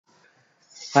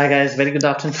Hi guys, very good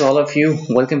afternoon to all of you.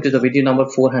 Welcome to the video number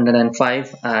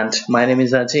 405 and my name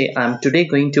is Ajay. I'm today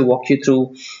going to walk you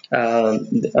through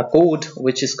a code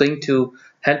which is going to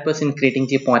help us in creating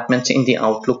the appointments in the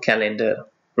Outlook calendar.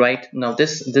 Right now,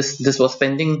 this was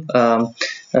pending from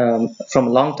a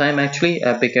long time actually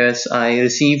because I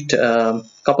received a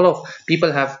couple of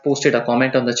people have posted a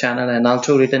comment on the channel and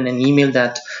also written an email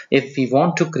that if we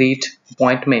want to create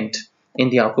appointment in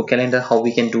the Outlook calendar, how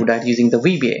we can do that using the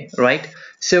VBA, right?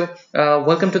 So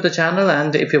welcome to the channel,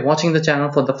 and if you're watching the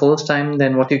channel for the first time,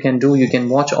 then what you can do, you can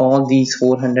watch all these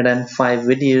 405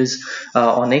 videos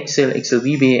on Excel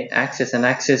VBA, Access and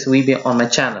Access VBA on my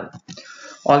channel.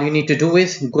 All you need to do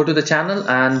is go to the channel,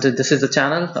 and this is the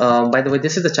channel. By the way,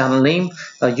 this is the channel name,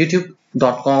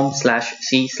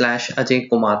 youtube.com/c/Ajay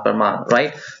Kumar Parmar,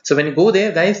 right? So when you go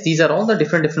there, guys, these are all the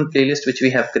different playlists which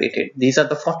we have created. These are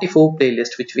the 44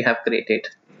 playlists which we have created,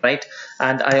 right?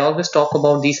 And I always talk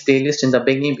about these playlists in the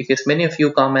beginning because many of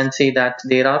you come and say that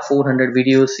there are 400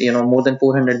 videos, more than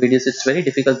 400 videos. It's very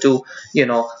difficult to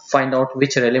find out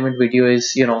which relevant video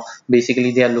is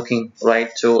basically they are looking,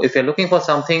 right? So if you're looking for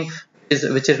something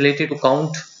which is related to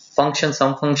count function,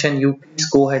 sum function, you please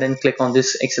go ahead and click on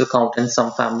this Excel count and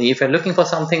sum family. If you're looking for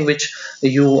something which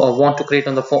you want to create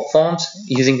on the forms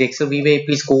using the Excel VBA,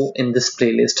 please go in this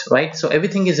playlist, right? So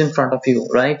everything is in front of you,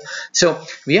 right? So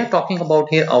we are talking about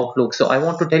here Outlook. So I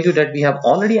want to tell you that we have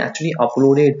already actually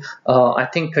uploaded I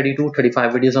think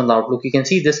 32-35 videos on the Outlook. You can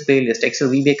see this playlist, Excel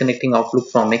VBA connecting Outlook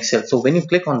from Excel. So when you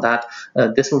click on that,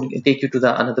 this would take you to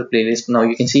the another playlist. Now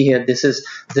you can see here, this is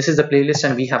the playlist,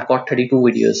 and we have got 32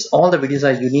 videos. All the videos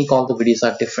are unique, all the videos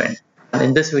are different. And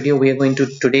in this video, we are going to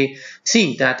today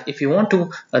see that if you want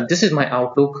to, this is my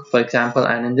Outlook, for example,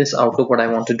 and in this Outlook, what I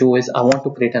want to do is I want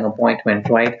to create an appointment,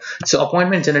 right? So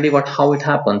appointment generally, how it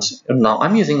happens. Now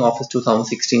I'm using Office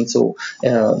 2016, so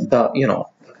the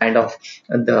kind of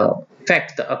the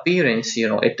effect, the appearance,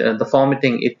 the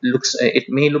formatting, it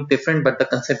may look different, but the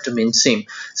concept remains same.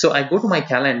 So I go to my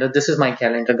calendar. This is my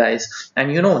calendar, guys,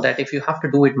 and you know that if you have to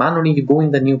do it manually, you go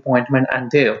in the new appointment, and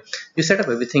there you set up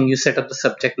everything. You set up the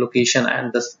subject, location,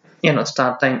 and the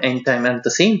start time, end time, and at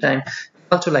the same time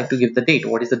also like to give the date.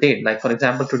 What is the date? Like for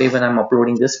example, today when I'm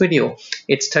uploading this video,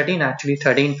 it's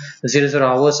 13:00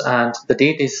 hours, and the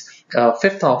date is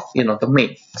 5th of the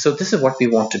May. So this is what we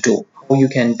want to do. How you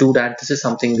can do that, this is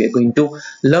something we are going to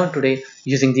learn today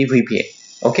using the VBA.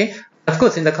 Okay, of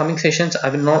course in the coming sessions I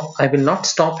will not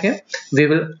stop here. We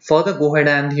will further go ahead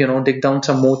and dig down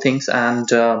some more things,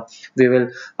 and we will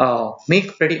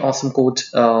make pretty awesome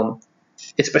codes,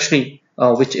 especially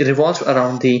which revolves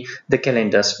around the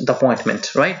calendars, the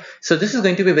appointment, right? So this is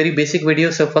going to be a very basic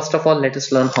video. So first of all, let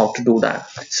us learn how to do that.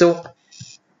 So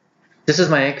this is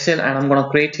my Excel, and I'm going to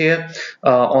create here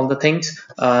all the things,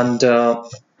 and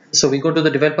so we go to the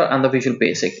developer and the Visual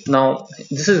Basic. Now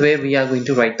this is where we are going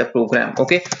to write the program.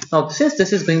 Okay, now since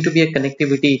this is going to be a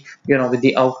connectivity with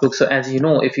the Outlook, so as you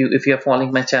know, if you are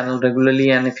following my channel regularly,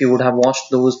 and if you would have watched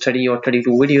those 30 or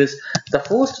 32 videos, the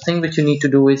first thing which you need to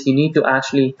do is you need to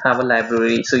actually have a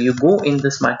library. So you go in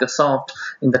this Microsoft,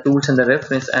 in the tools and the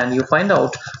reference, and you find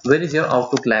out where is your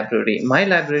Outlook library. My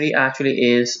library actually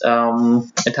is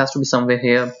it has to be somewhere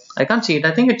here. I can't see it.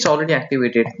 I think it's already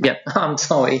activated. Yeah, I'm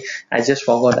sorry, I just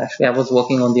forgot. Actually, I was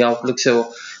working on the Outlook,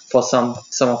 so for some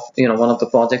of one of the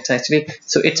projects actually,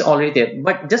 so it's already there.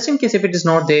 But just in case if it is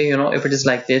not there, if it is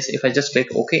like this, if I just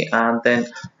click OK, and then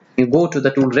you go to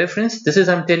the tool reference, this is,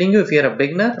 I'm telling you, if you're a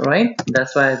beginner, right,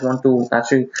 that's why I want to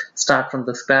actually start from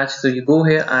the scratch. So you go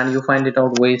here and you find it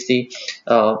out where is the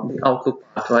Outlook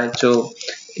part, right? So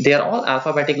they are all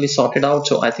alphabetically sorted out,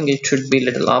 so I think it should be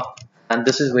little up, and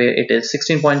this is where it is.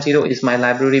 16.0 is my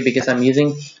library because I'm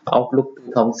using Outlook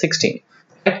 2016,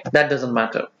 right? That doesn't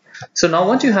matter. So now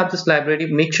once you have this library,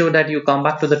 make sure that you come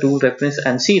back to the tool reference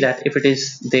and see that if it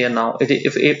is there now,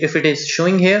 if it is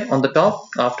showing here on the top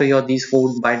after your these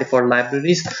 4 by default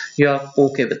libraries, you are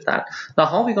okay with that. Now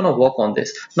how are we going to work on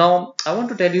this? Now I want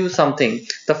to tell you something.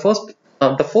 The first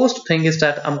thing is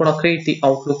that I'm going to create the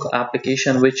Outlook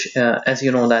application, which as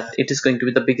you know that it is going to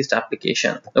be the biggest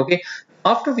application. Okay,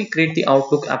 after we create the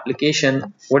Outlook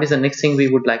application, what is the next thing we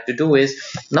would like to do is,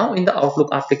 now in the Outlook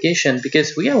application,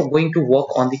 because we are going to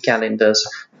work on the calendars,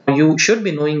 you should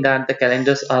be knowing that the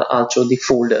calendars are also the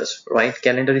folders, right?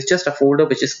 Calendar is just a folder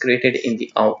which is created in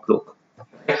the Outlook.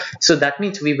 So that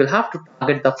means we will have to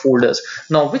target the folders.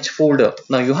 Now which folder?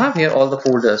 Now you have here all the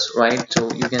folders, right?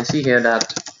 So you can see here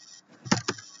that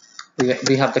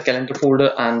we have the calendar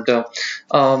folder, and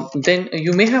then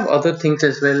you may have other things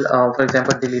as well, for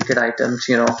example deleted items,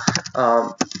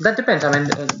 that depends. I mean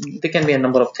there can be a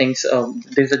number of things.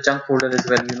 There's a junk folder as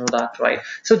well, that, right?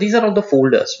 So these are all the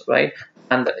folders, right?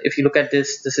 And if you look at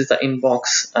this, this is the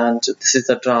inbox, and this is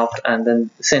the draft, and then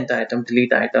sent item,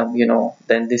 delete item,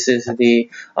 then this is the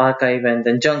archive, and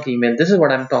then junk email. This is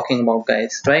what I'm talking about,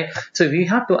 guys, right? So we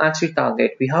have to actually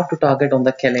target on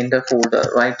the calendar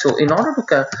folder, right? So in order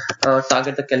to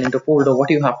target the calendar folder, what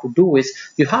you have to do is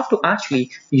you have to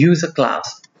actually use a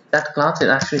class. That class is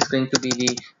actually going to be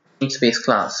the namespace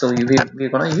class. So we're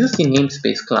going to use the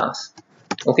namespace class.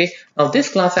 Okay, now this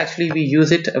class actually we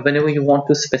use it whenever you want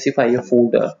to specify your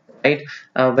folder, right?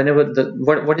 Whenever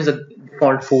what is a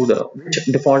default folder, which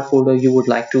default folder you would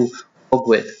like to work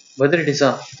with, whether it is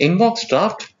a inbox,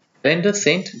 draft, calendar,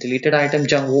 sent, deleted item,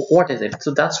 junk, what is it?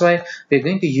 So that's why we're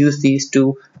going to use these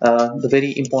two the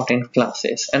very important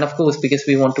classes. And of course, because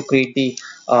we want to create the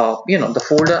the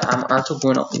folder, I'm also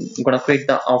gonna create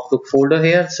the Outlook folder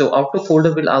here. So Outlook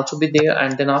folder will also be there,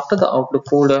 and then after the Outlook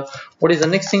folder, what is the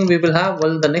next thing we will have?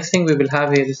 Well, the next thing we will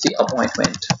have here is the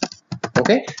appointment.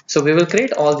 Okay, so we will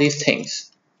create all these things.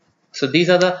 So these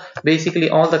are the basically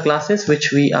all the classes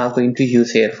which we are going to use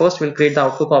here. First we'll create the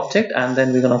Outlook object, and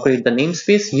then we're going to create the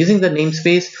namespace. Using the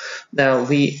namespace,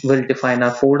 we will define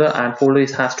our folder, and folder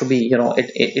has to be,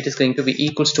 it is going to be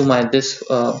equals to my this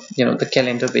the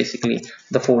calendar, basically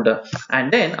the folder.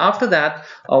 And then after that,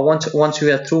 once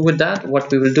we are through with that, what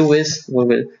we will do is we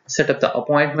will set up the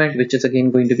appointment, which is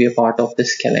again going to be a part of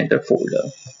this calendar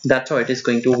folder. That's how it is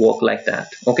going to work like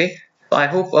that. Okay, I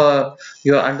hope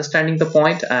you are understanding the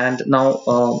point, and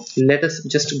now let us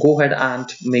just go ahead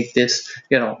and make this,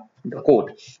 the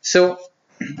code. So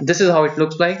this is how it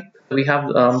looks like. We have,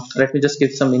 let me just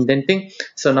give some indenting.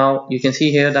 So now you can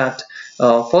see here that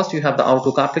first you have the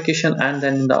Outlook application, and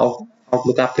then in the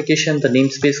Outlook application, the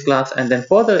namespace class, and then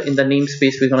further in the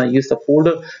namespace, we're going to use the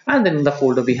folder, and then in the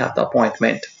folder we have the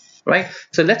appointment. Right,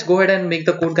 so let's go ahead and make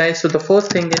the code, guys. So the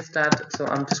first thing is that, so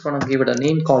I'm just going to give it a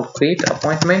name called create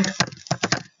appointment,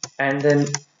 and then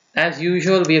as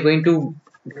usual we are going to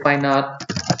define our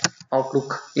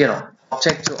Outlook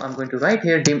object. So I'm going to write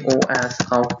here dim-o as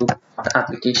Outlook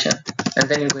application, and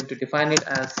then you're going to define it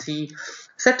as c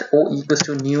set o equals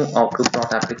to new Outlook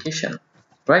application.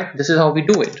 Right, this is how we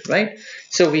do it. Right,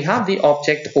 so we have the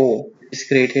object o is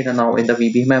created now in the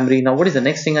VB memory. Now what is the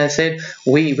next thing I said?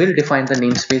 We will define the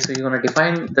namespace. So you're going to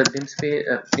define the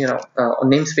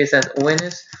namespace as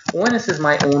ONS. ONS is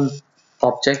my own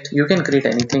object. You can create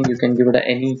anything, you can give it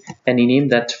any name,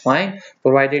 that's fine,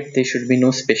 provided there should be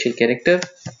no special character.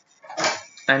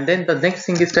 And then the next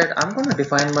thing is that I'm going to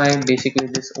define my basically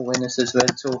this ONS as well.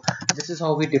 So this is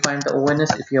how we define the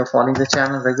ONS if you are following the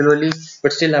channel regularly.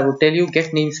 But still, I would tell you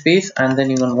get namespace, and then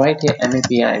you're going to write here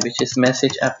MAPI, which is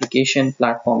Message Application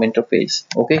Platform Interface.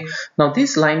 Okay, now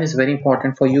this line is very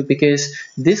important for you because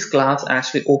this class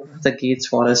actually opens the gates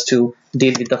for us to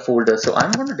deal with the folder. So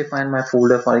I'm going to define my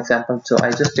folder, for example. So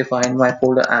I just define my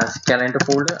folder as calendar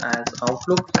folder as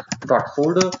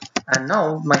Outlook.folder, and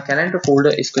now my calendar folder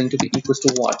is going to be equals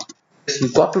to what?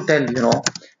 You've got to tell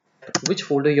which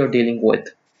folder you're dealing with.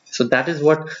 So that is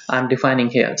what I'm defining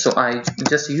here. So I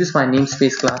just use my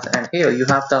namespace class, and here you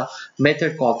have the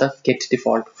method called the get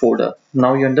default folder.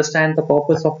 Now you understand the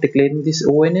purpose of declaring this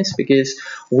ONS, because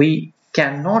we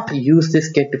cannot use this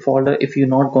get defaulter if you're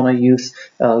not going to use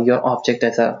your object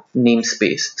as a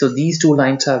namespace. So these two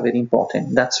lines are very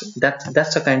important. That's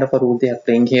the kind of a role they are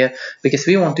playing here, because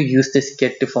we want to use this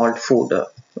get default folder.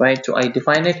 Right, so I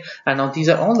define it, and now these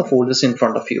are all the folders in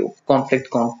front of you: conflict,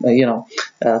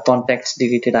 context,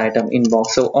 deleted item, inbox.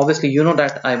 So obviously you know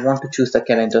that I want to choose the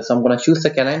calendar, so I'm going to choose the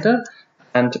calendar,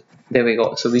 and there we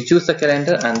go. So we choose the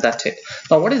calendar, and that's it.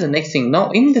 Now what is the next thing?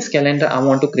 Now in this calendar I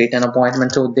want to create an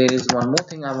appointment. So there is one more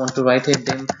thing I want to write here.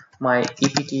 Then my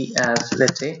EPT as,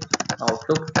 let's say,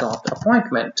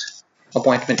 Outlook.appointment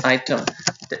item.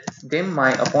 Then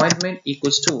my appointment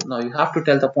equals to, now you have to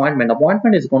tell the appointment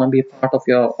is going to be a part of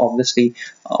your, obviously,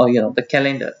 the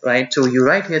calendar, right? So you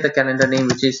write here the calendar name,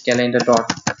 which is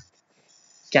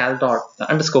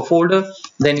calendar.cal._folder.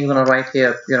 Then you're going to write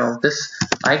here this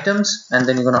items, and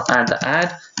then you're going to add the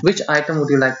add. Which item would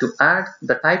you like to add?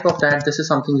 The type of that, this is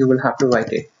something you will have to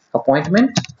write it,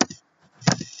 appointment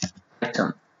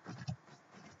item.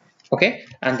 Okay,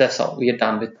 and that's how we are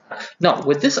done with that. Now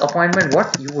with this appointment,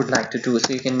 what you would like to do,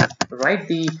 so you can write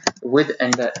the with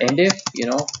and the end if,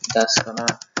 that's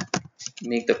gonna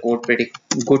make the code pretty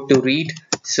good to read.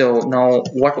 So now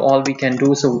what all we can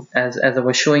do, so as I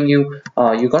was showing you,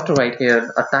 you got to write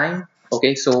here a time.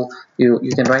 Okay, so you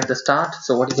can write the start.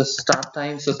 So what is the start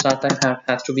time? So start time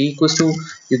has to be equals to,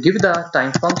 you give the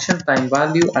time function, time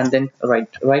value, and then right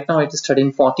now it is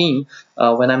 13:14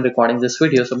 when I'm recording this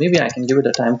video. So maybe I can give it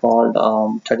a time called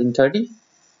 13:30.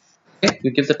 Okay,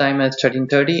 we give the time as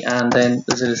 13:30 and then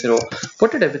 00.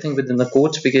 Put it everything within the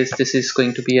quotes because this is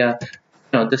going to be a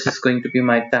this is going to be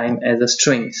my time as a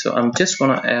string. So I'm just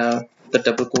gonna the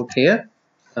double quote here.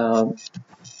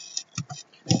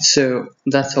 So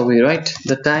that's how we write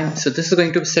the time. So this is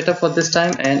going to be set up for this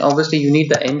time, and obviously you need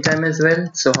the end time as well.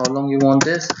 So how long you want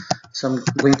this? So I'm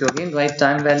going to again write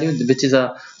time value, which is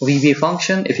a VBA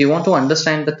function. If you want to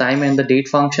understand the time and the date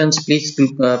functions, please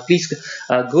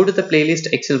go to the playlist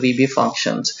Excel VBA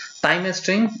functions. Time is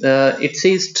string. It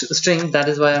says string. That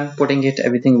is why I'm putting it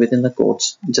everything within the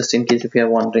quotes, just in case if you are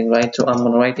wondering, right? So I'm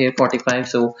gonna write here 45.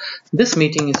 So this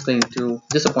meeting is going to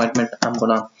this appointment. I'm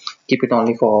gonna keep it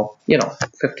only for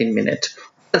 15 minutes.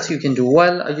 What else you can do?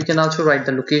 Well, you can also write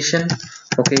the location.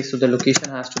 Okay, so the location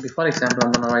has to be, for example,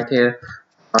 I'm gonna write here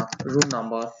room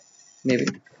number maybe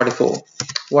 44.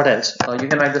 What else? You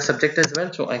can write the subject as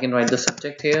well. So I can write the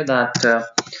subject here that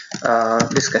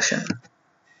discussion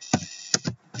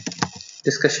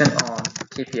on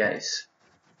KPIs,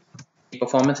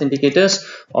 performance indicators.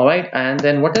 All right, and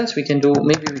then what else we can do?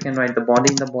 Maybe we can write the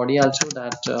body in the body also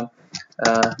that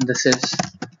this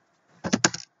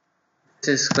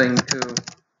is going to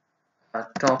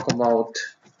talk about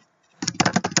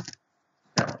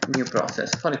new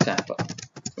process, for example.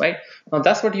 Right, now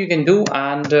that's what you can do,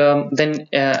 and then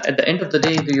at the end of the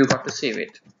day you got to save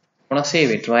it. Want to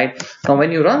save it, right? Now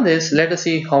when you run this, let us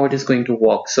see how it is going to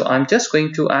work. So I'm just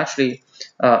going to actually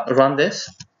run this.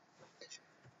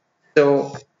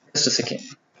 So just a second.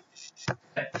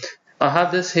 I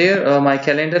have this here, my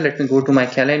calendar. Let me go to my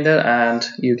calendar, and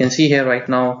you can see here right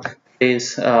now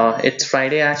is it's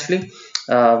Friday actually,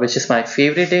 which is my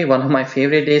favorite day, one of my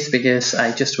favorite days, because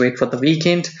I just wait for the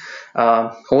weekend.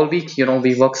 Whole week,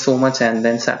 we work so much, and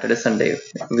then Saturday, Sunday,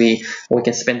 we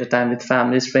can spend the time with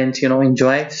families, friends,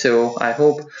 enjoy. So I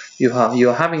hope you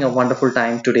are having a wonderful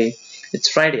time today. It's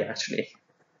Friday actually.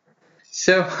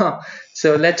 So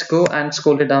let's go and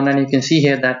scroll it down, and you can see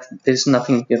here that there's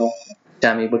nothing,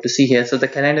 I'm able to see here. So the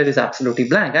calendar is absolutely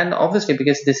blank, and obviously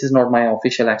because this is not my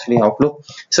official actually Outlook.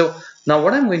 So now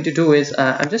what I'm going to do is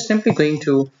I'm just simply going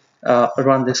to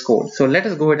run this code. So let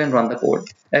us go ahead and run the code.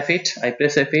 F8, I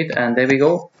press F8, and there we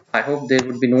go. I hope there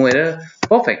would be no error.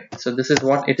 Perfect. So this is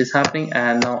what it is happening,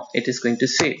 and now it is going to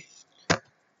save.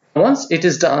 Once it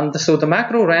is done, so the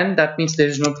macro ran, that means there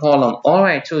is no problem. All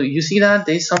right, so you see that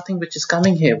there is something which is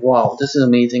coming here. Wow, this is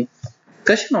amazing.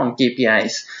 Discussion on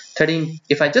KPIs 13.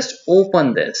 If I just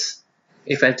open this,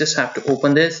 if I just have to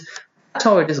open this, that's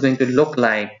how it is going to look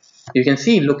like. You can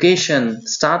see location,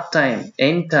 start time,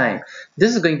 end time.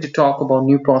 This is going to talk about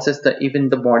new process, that even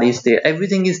the body is there,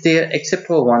 everything is there except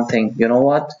for one thing. You know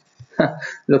what?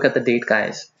 Look at the date,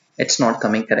 guys. It's not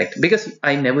coming correct because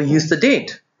I never use the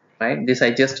date. Right, this I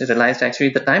just realized actually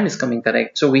the time is coming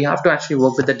correct. So we have to actually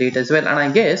work with the date as well. And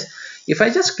I guess if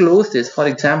I just close this, for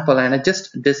example, and I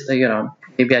just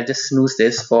maybe I just snooze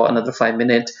this for another 5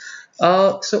 minutes.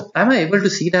 So am I able to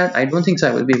see that? I don't think so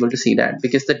I will be able to see that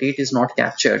because the date is not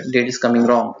captured. Date is coming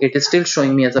wrong. It is still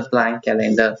showing me as a blank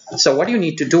calendar. So what you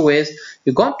need to do is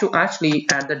you got to actually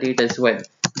add the date as well.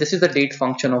 This is the date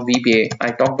function of VBA.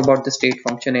 I talked about this date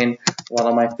function in one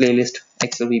of my playlist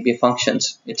Excel VBA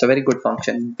functions. It's a very good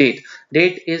function. Date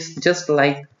is just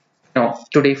like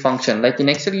today function. Like in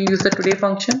Excel you use the today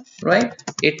function, right?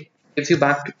 It gives you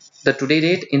back the today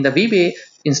date. In the VBA,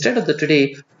 instead of the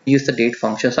today, use the date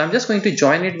function. So I'm just going to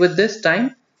join it with this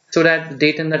time so that the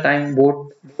date and the time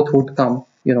both would come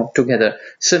together.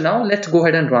 So now let's go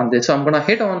ahead and run this. So I'm gonna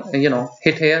hit on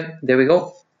hit here. There we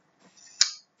go.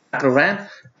 Ran.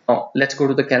 Now let's go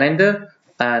to the calendar,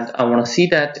 and I want to see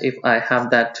that if I have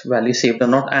that value saved or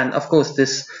not. And of course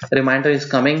this reminder is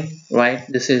coming, right?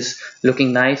 This is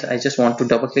looking nice. I just want to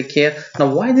double click here.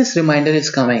 Now why this reminder is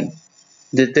coming,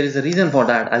 there is a reason for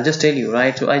that. I'll just tell you,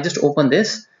 right? So I just open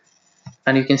this,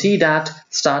 and you can see that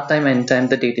start time, end time,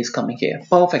 the date is coming here.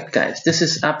 Perfect, guys. This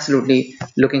is absolutely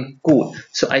looking cool.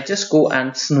 So I just go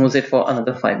and snooze it for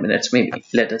another 5 minutes, maybe,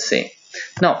 let us say.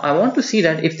 Now I want to see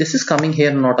that if this is coming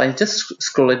here or not. I just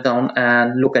scroll it down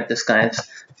and look at this, guys.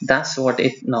 That's what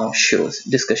it now shows.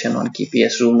 Discussion on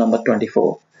KPIs, room number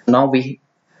 24. Now we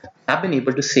have been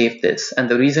able to save this, and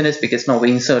the reason is because now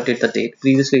we inserted the date.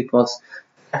 Previously it was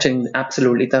actually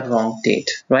absolutely the wrong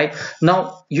date, right?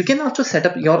 Now you can also set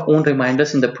up your own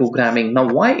reminders in the programming. Now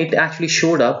why it actually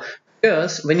showed up,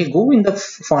 because when you go in the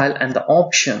file and the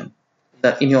option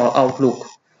in your Outlook,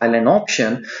 file an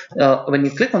option, when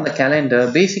you click on the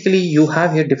calendar, basically you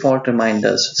have your default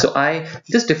reminders. So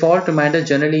this default reminder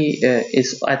generally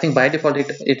is, I think by default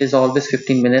it is always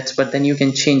 15 minutes, but then you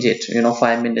can change it,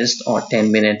 5 minutes or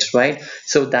 10 minutes, right?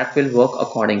 So that will work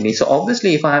accordingly. So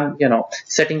obviously if I'm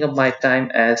setting up my time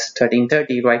as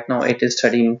 13:30, right now it is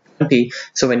 13:20.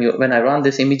 So when I run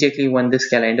this, immediately when this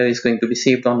calendar is going to be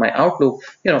saved on my Outlook,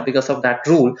 because of that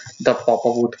rule, the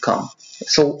pop-up would come.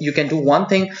 So you can do one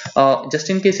thing, just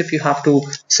in case if you have to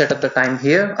set up the time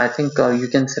here, I think you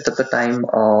can set up the time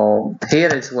here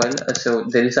as well. So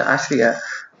there is actually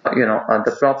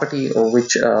the property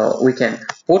which we can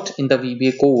put in the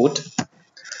VBA code.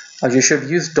 You should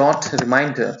use dot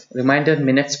reminder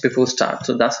minutes before start.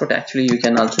 So that's what actually you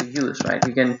can also use, right?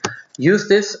 You can use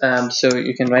this. So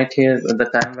you can write here the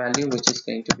time value, which is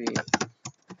going to be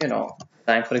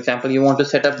time. For example, you want to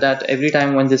set up that every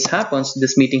time when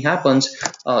this meeting happens,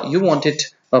 you want it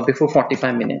before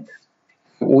 45 minutes.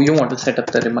 You want to set up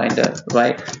the reminder,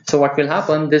 right? So what will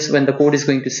happen, when the code is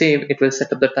going to save, it will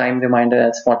set up the time reminder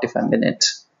as 45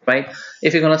 minutes, right?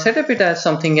 If you're going to set up it as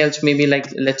something else, maybe like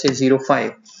let's say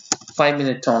 5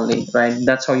 minutes only, right?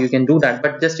 That's how you can do that.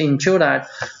 But just ensure that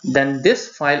then this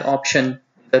file option,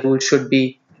 the rule should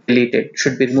be deleted,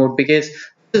 should be removed, because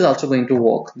this is also going to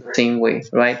work the same way,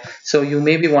 right? So you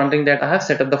may be wondering that I have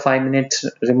set up the 5 minutes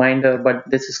reminder, but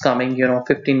this is coming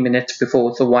 15 minutes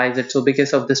before. So why is it so?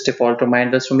 Because of this default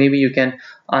reminder. So maybe you can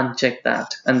uncheck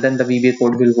that, and then the VBA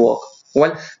code will work.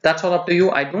 Well, that's all up to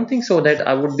you. I don't think so that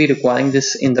I would be requiring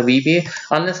this in the VBA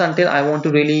unless until I want to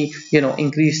really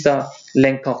increase the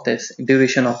length of this,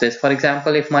 duration of this. For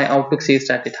example, if my Outlook says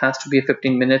that it has to be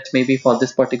 15 minutes, maybe for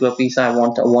this particular piece I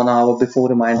want a 1 hour before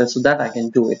reminder, so that I can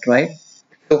do it, right?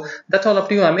 So that's all up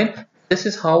to you. I mean, this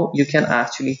is how you can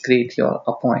actually create your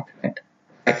appointment.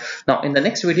 Right. Now in the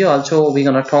next video also we're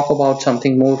going to talk about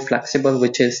something more flexible,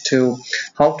 which is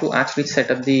how to actually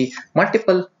set up the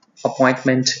multiple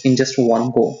appointments in just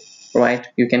one go, right?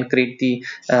 You can create the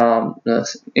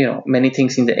many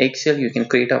things in the Excel. You can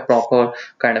create a proper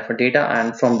kind of a data,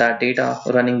 and from that data,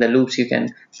 running the loops, you can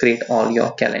create all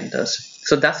your calendars.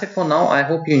 So that's it for now. I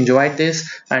hope you enjoyed this,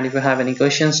 and if you have any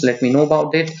questions, let me know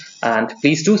about it, and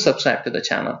please do subscribe to the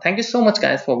channel. Thank you so much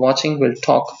guys for watching. We'll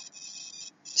talk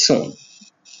soon.